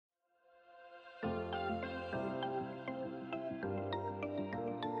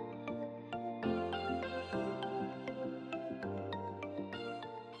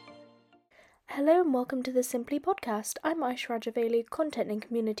Hello and welcome to the Simply podcast. I'm Aisha Rajaveli, Content and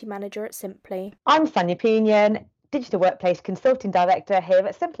Community Manager at Simply. I'm Sonia Pinion, Digital Workplace Consulting Director here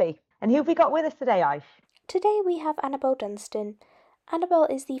at Simply. And who have we got with us today, Aish? Today we have Annabel Dunstan. Annabel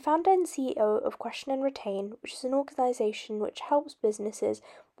is the founder and CEO of Question and Retain, which is an organisation which helps businesses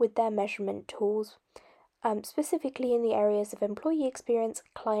with their measurement tools, specifically in the areas of employee experience,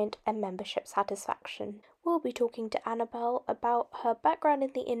 client and membership satisfaction. We'll be talking to Annabel about her background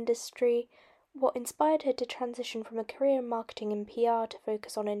in the industry, what inspired her to transition from a career in marketing and PR to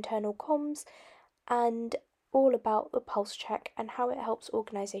focus on internal comms, and all about the pulse check and how it helps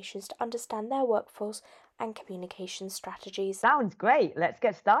organisations to understand their workforce and communication strategies. Sounds great. Let's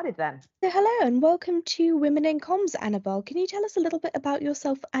get started then. So hello and welcome to Women in Comms, Annabel. Can you tell us a little bit about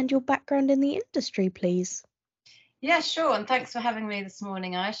yourself and your background in the industry, please? Yeah, sure. And thanks for having me this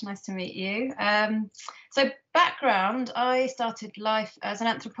morning, Aish. Nice to meet you. So background, I started life as an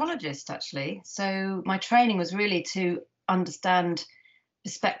anthropologist, actually. So my training was really to understand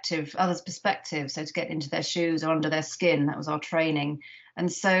others' perspective. So to get into their shoes or under their skin, that was our training.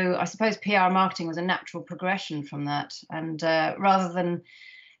 And so I suppose PR marketing was a natural progression from that. And rather than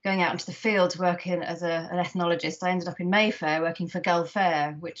going out into the field to work as an ethnologist, I ended up in Mayfair working for Gulf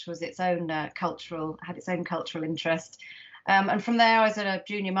Air, which was had its own cultural interest. And from there, I was at a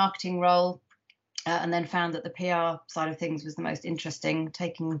junior marketing role and then found that the PR side of things was the most interesting,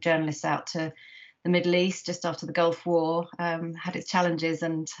 taking journalists out to the Middle East just after the Gulf War, had its challenges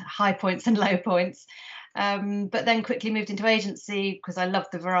and high points and low points. But then quickly moved into agency because I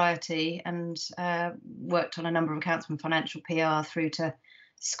loved the variety and worked on a number of accounts from financial PR through to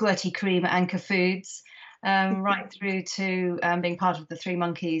squirty cream at Anchor Foods, right through to being part of the Three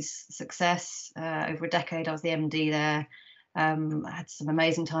Monkeys success. Over a decade, I was the MD there. I had some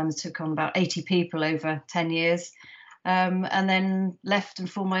amazing times, took on about 80 people over 10 years, and then left and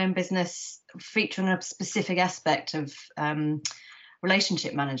formed my own business featuring a specific aspect of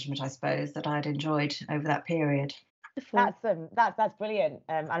relationship management, I suppose, that I'd enjoyed over that period. That's brilliant.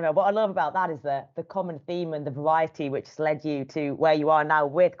 Annabel, what I love about that is the common theme and the variety which has led you to where you are now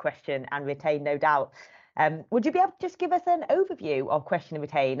with Question and Retain, no doubt. Would you be able to just give us an overview of Question and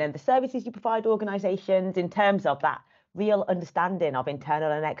Retain and the services you provide organisations in terms of that real understanding of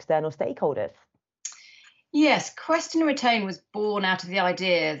internal and external stakeholders? Yes, Question and Retain was born out of the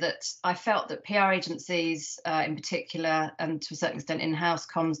idea that I felt that PR agencies in particular, and to a certain extent in-house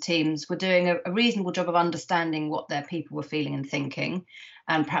comms teams, were doing a reasonable job of understanding what their people were feeling and thinking,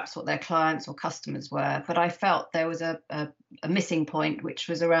 and perhaps what their clients or customers were. But I felt there was a missing point, which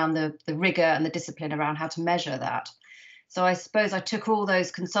was around the rigour and the discipline around how to measure that. So I suppose I took all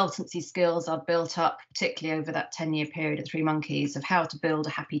those consultancy skills I'd built up, particularly over that 10-year period at Three Monkeys, of how to build a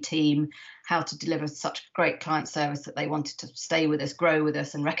happy team, how to deliver such great client service that they wanted to stay with us, grow with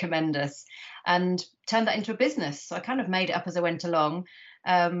us and recommend us, and turned that into a business. So I kind of made it up as I went along,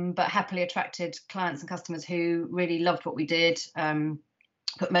 but happily attracted clients and customers who really loved what we did,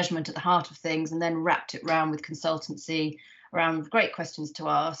 put measurement at the heart of things, and then wrapped it around with consultancy, around great questions to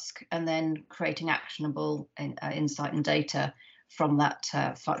ask, and then creating actionable insight and data from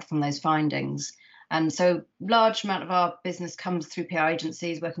those findings. And so large amount of our business comes through PR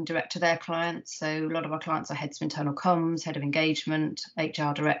agencies working direct to their clients. So a lot of our clients are heads of internal comms, head of engagement,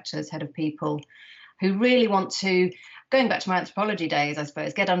 HR directors, head of people, who really want to, going back to my anthropology days, I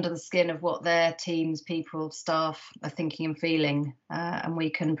suppose, get under the skin of what their teams, people, staff are thinking and feeling. And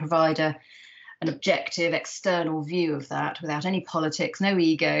we can provide an objective external view of that without any politics, no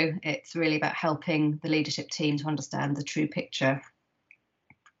ego. It's really about helping the leadership team to understand the true picture.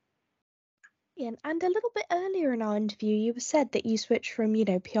 And a little bit earlier in our interview, you said that you switched from,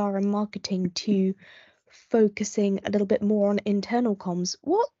 PR and marketing to focusing a little bit more on internal comms.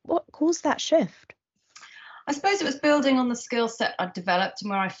 What caused that shift? I suppose it was building on the skill set I'd developed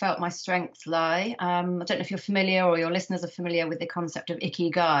and where I felt my strengths lie. I don't know if you're familiar or your listeners are familiar with the concept of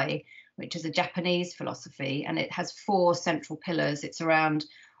ikigai, which is a Japanese philosophy, and it has 4 central pillars. It's around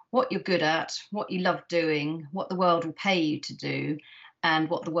what you're good at, what you love doing, what the world will pay you to do, and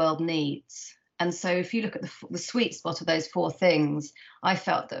what the world needs. And so if you look at the sweet spot of those 4 things, I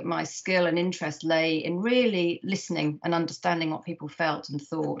felt that my skill and interest lay in really listening and understanding what people felt and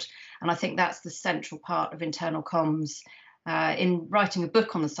thought. And I think that's the central part of internal comms. In writing a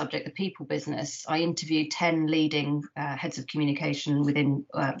book on the subject, The People Business, I interviewed 10 leading heads of communication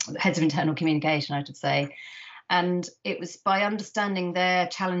heads of internal communication, I should say. And it was by understanding their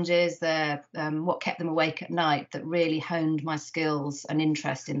challenges, what kept them awake at night, that really honed my skills and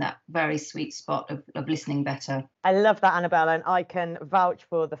interest in that very sweet spot of listening better. I love that, Annabel, and I can vouch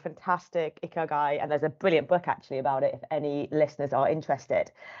for the fantastic Ikigai, and there's a brilliant book actually about it if any listeners are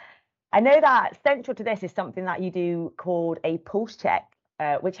interested. I know that central to this is something that you do called a pulse check,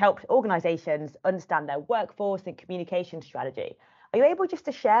 which helps organisations understand their workforce and communication strategy. Are you able just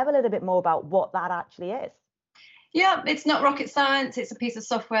to share a little bit more about what that actually is? Yeah, it's not rocket science. It's a piece of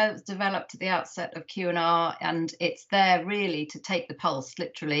software that's developed at the outset of Q&R, and it's there really to take the pulse,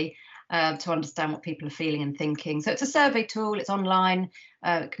 literally, to understand what people are feeling and thinking. So it's a survey tool. It's online.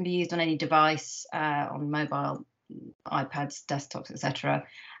 It can be used on any device, on mobile, iPads, desktops, etc.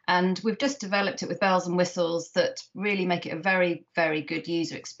 And we've just developed it with bells and whistles that really make it a very, very good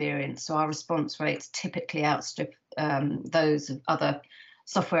user experience. So our response rates typically outstrip those of other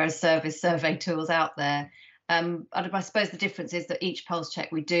software as service survey tools out there. I suppose the difference is that each pulse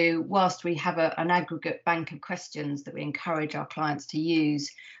check we do, whilst we have an aggregate bank of questions that we encourage our clients to use,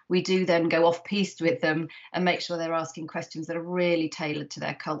 we do then go off-piste with them and make sure they're asking questions that are really tailored to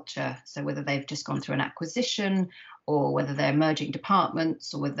their culture. So whether they've just gone through an acquisition, or whether they're merging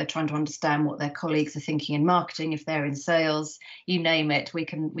departments, or whether they're trying to understand what their colleagues are thinking in marketing, if they're in sales, you name it, we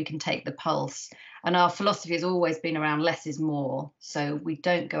can take the pulse. And our philosophy has always been around less is more. So we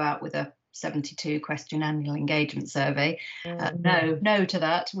don't go out with a 72 question annual engagement survey. No to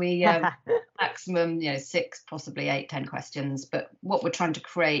that. We maximum 6, possibly 8, 10 questions. But what we're trying to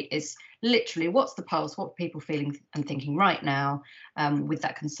create is literally what's the pulse, what are people feeling and thinking right now, with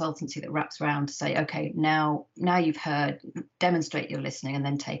that consultancy that wraps around to say, okay, now you've heard, demonstrate your listening and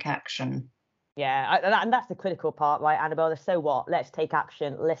then take action. Yeah, and that's the critical part, right, Annabel? The so what? Let's take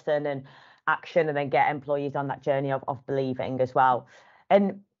action, listen and action, and then get employees on that journey of believing as well.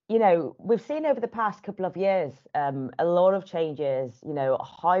 And we've seen over the past couple of years a lot of changes,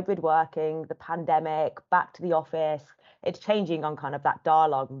 hybrid working, the pandemic, back to the office. It's changing on kind of that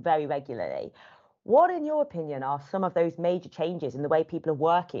dialogue very regularly. What, in your opinion, are some of those major changes in the way people are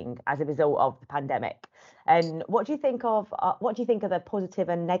working as a result of the pandemic? And what do you think of the positive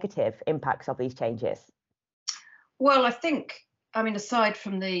and negative impacts of these changes? Well, aside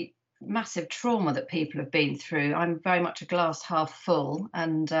from the massive trauma that people have been through, I'm very much a glass half full,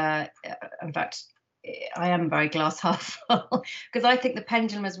 and in fact I am very glass half full, because I think the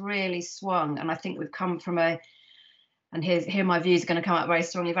pendulum has really swung, and I think we've come from and here my views are going to come out very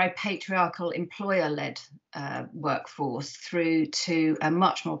strongly, very patriarchal employer-led workforce through to a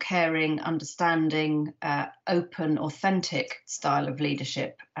much more caring, understanding, open, authentic style of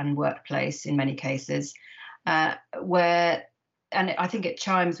leadership and workplace in many cases, and I think it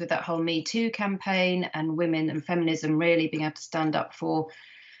chimes with that whole Me Too campaign and women and feminism really being able to stand up for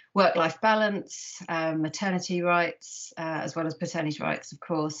work-life balance, maternity rights, as well as paternity rights, of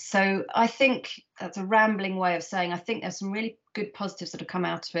course. So I think that's a rambling way of saying I think there's some really good positives that have come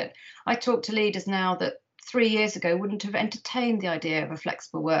out of it. I talk to leaders now that 3 years ago wouldn't have entertained the idea of a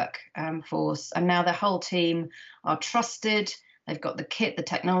flexible work force, and now their whole team are trusted. They've got the kit, the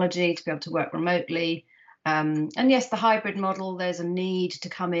technology to be able to work remotely. And yes, the hybrid model, there's a need to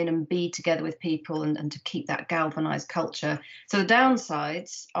come in and be together with people and to keep that galvanized culture. So the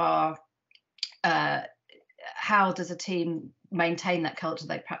downsides are how does a team maintain that culture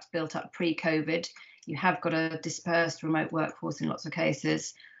they perhaps built up pre-COVID? You have got a dispersed remote workforce in lots of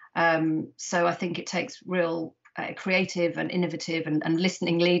cases. So I think it takes real creative and innovative and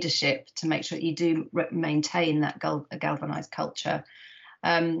listening leadership to make sure that you do maintain that galvanized culture.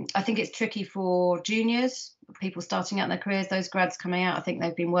 I think it's tricky for juniors, people starting out in their careers, those grads coming out. I think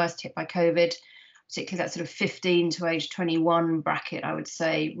they've been worst hit by COVID, particularly that sort of 15 to age 21 bracket, I would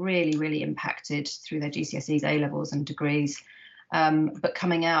say, really, really impacted through their GCSEs, A-levels and degrees. But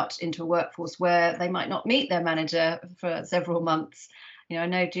coming out into a workforce where they might not meet their manager for several months. I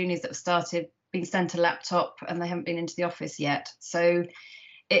know juniors that have started being sent a laptop and they haven't been into the office yet. So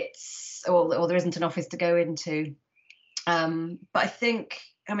or there isn't an office to go into. But I think,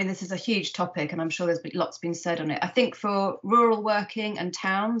 this is a huge topic and I'm sure there's lots been said on it. I think for rural working and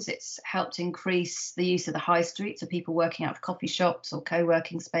towns, it's helped increase the use of the high street, so people working out of coffee shops or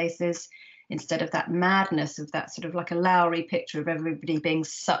co-working spaces instead of that madness of that sort of like a Lowry picture of everybody being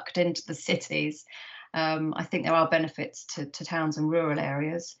sucked into the cities. I think there are benefits to towns and rural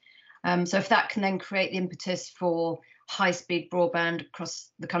areas. So if that can then create the impetus for high-speed broadband across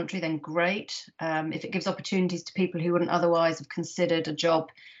the country, then great. If it gives opportunities to people who wouldn't otherwise have considered a job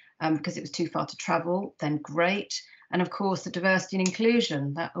because it was too far to travel, then great. And of course, the diversity and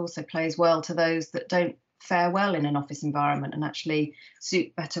inclusion, that also plays well to those that don't fare well in an office environment and actually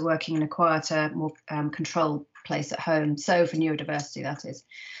suit better working in a quieter, more controlled place at home. So for neurodiversity, that is.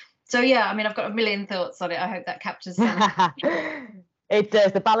 So yeah, I've got a million thoughts on it. I hope that captures some. It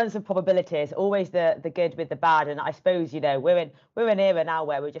does. The balance of probabilities, always the good with the bad. And I suppose, we're in an era now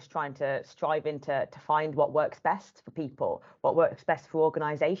where we're just trying to strive to find what works best for people, what works best for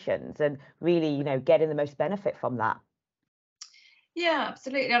organizations, and really, getting the most benefit from that. Yeah,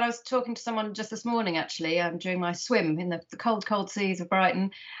 absolutely. And I was talking to someone just this morning, actually, during my swim in the cold seas of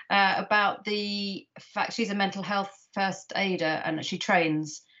Brighton, about the fact she's a mental health first aider and she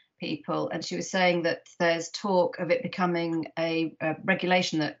trains people. And she was saying that there's talk of it becoming a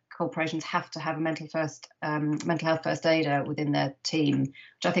regulation that corporations have to have a mental health first aider within their team,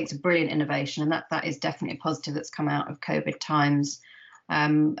 which I think is a brilliant innovation. And that is definitely a positive that's come out of COVID times.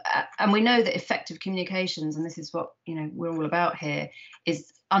 And we know that effective communications, and this is what we're all about here,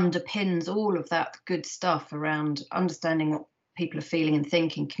 is underpins all of that good stuff around understanding what people are feeling and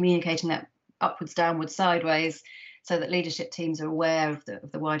thinking, communicating that upwards, downwards, sideways, so that leadership teams are aware of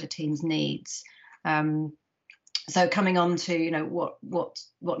the wider team's needs. So coming on to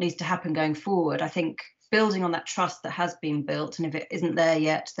what needs to happen going forward, I think building on that trust that has been built, and if it isn't there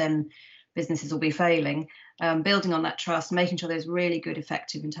yet, then businesses will be failing. Building on that trust, making sure there's really good,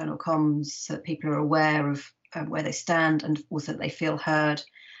 effective internal comms so that people are aware of where they stand and also that they feel heard.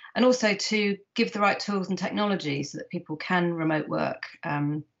 And also to give the right tools and technology so that people can remote work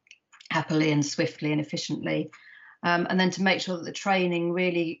happily and swiftly and efficiently. And then to make sure that the training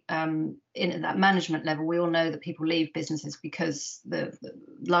really, in at that management level, we all know that people leave businesses because the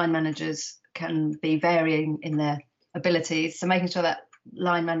line managers can be varying in their abilities. So making sure that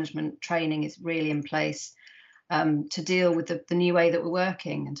line management training is really in place to deal with the new way that we're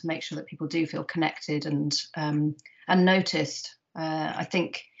working and to make sure that people do feel connected and noticed. I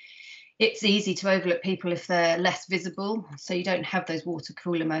think it's easy to overlook people if they're less visible, so you don't have those water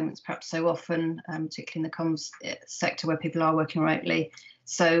cooler moments perhaps so often, particularly in the comms sector where people are working remotely.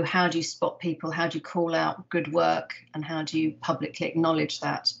 So how do you spot people? How do you call out good work? And how do you publicly acknowledge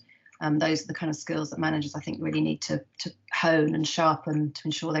that? Those are the kind of skills that managers, I think, really need to hone and sharpen to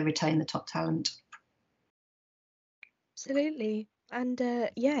ensure they retain the top talent. Absolutely. And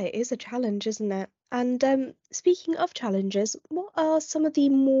yeah, it is a challenge, isn't it? And speaking of challenges, what are some of the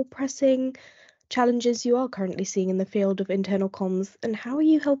more pressing challenges you are currently seeing in the field of internal comms, and how are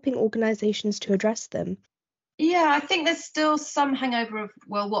you helping organisations to address them? Yeah, I think there's still some hangover of,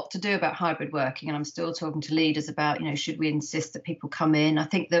 well, what to do about hybrid working. And I'm still talking to leaders about, should we insist that people come in? I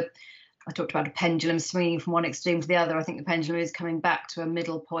think that I talked about a pendulum swinging from one extreme to the other. I think the pendulum is coming back to a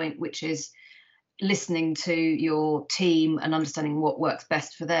middle point, which is listening to your team and understanding what works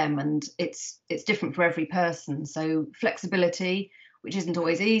best for them. And it's different for every person. So flexibility, which isn't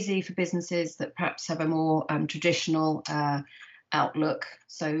always easy for businesses that perhaps have a more traditional outlook.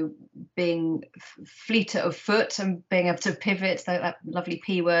 So being fleeter of foot and being able to pivot, that lovely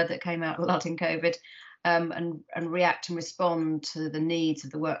P word that came out a lot in COVID, and react and respond to the needs of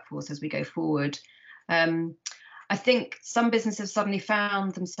the workforce as we go forward. I think some businesses suddenly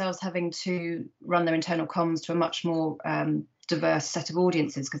found themselves having to run their internal comms to a much more diverse set of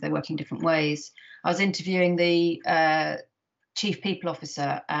audiences because they're working different ways. I was interviewing the chief people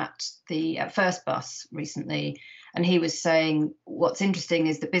officer at First Bus recently, and he was saying what's interesting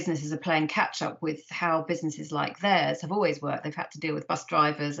is that businesses are playing catch up with how businesses like theirs have always worked. They've had to deal with bus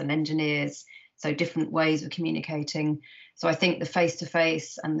drivers and engineers, so different ways of communicating. So I think the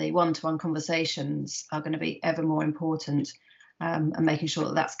face-to-face and the one-to-one conversations are going to be ever more important, and making sure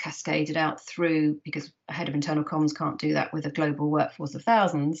that that's cascaded out through, because a head of internal comms can't do that with a global workforce of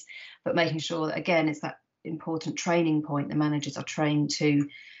thousands, but making sure that, again, it's that important training point. The managers are trained to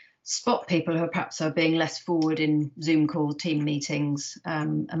spot people who perhaps are being less forward in Zoom calls, team meetings,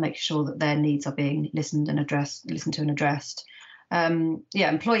 and make sure that their needs are being listened to and addressed.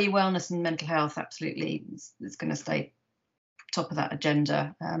 Employee wellness and mental health absolutely is going to stay top of that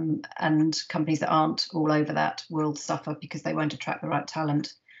agenda, and companies that aren't all over that will suffer because they won't attract the right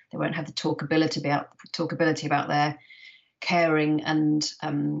talent. They won't have the talkability about their caring and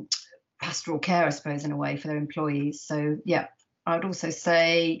pastoral care, I suppose, in a way, for their employees. So yeah, I would also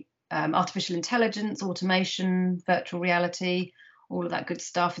say artificial intelligence, automation, virtual reality, all of that good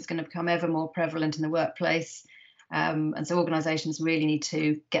stuff is going to become ever more prevalent in the workplace. And so organisations really need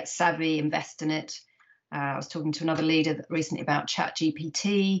to get savvy, invest in it. I was talking to another leader recently about ChatGPT.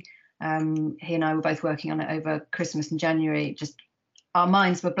 He and I were both working on it over Christmas and January. Just our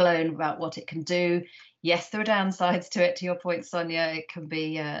minds were blown about what it can do. Yes, there are downsides to it. To your point, Sonia, it can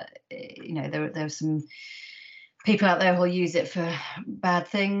be, there are some people out there who'll use it for bad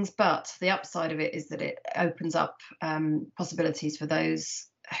things, but the upside of it is that it opens up possibilities for those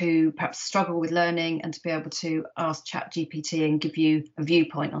who perhaps struggle with learning, and to be able to ask ChatGPT and give you a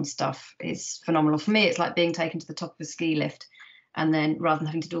viewpoint on stuff is phenomenal. For me, it's like being taken to the top of a ski lift and then rather than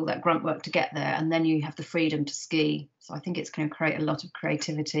having to do all that grunt work to get there, and then you have the freedom to ski. So I think it's going to create a lot of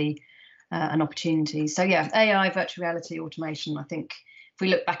creativity and opportunities. So yeah, AI, virtual reality, automation, I think if we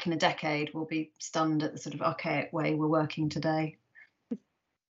look back in a decade, we'll be stunned at the sort of archaic way we're working today.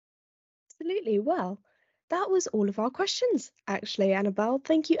 Absolutely. Well, that was all of our questions, actually, Annabel.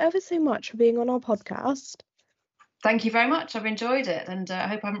 Thank you ever so much for being on our podcast. Thank you very much. I've enjoyed it, and I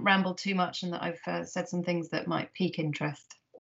hope I haven't rambled too much and that I've said some things that might pique interest.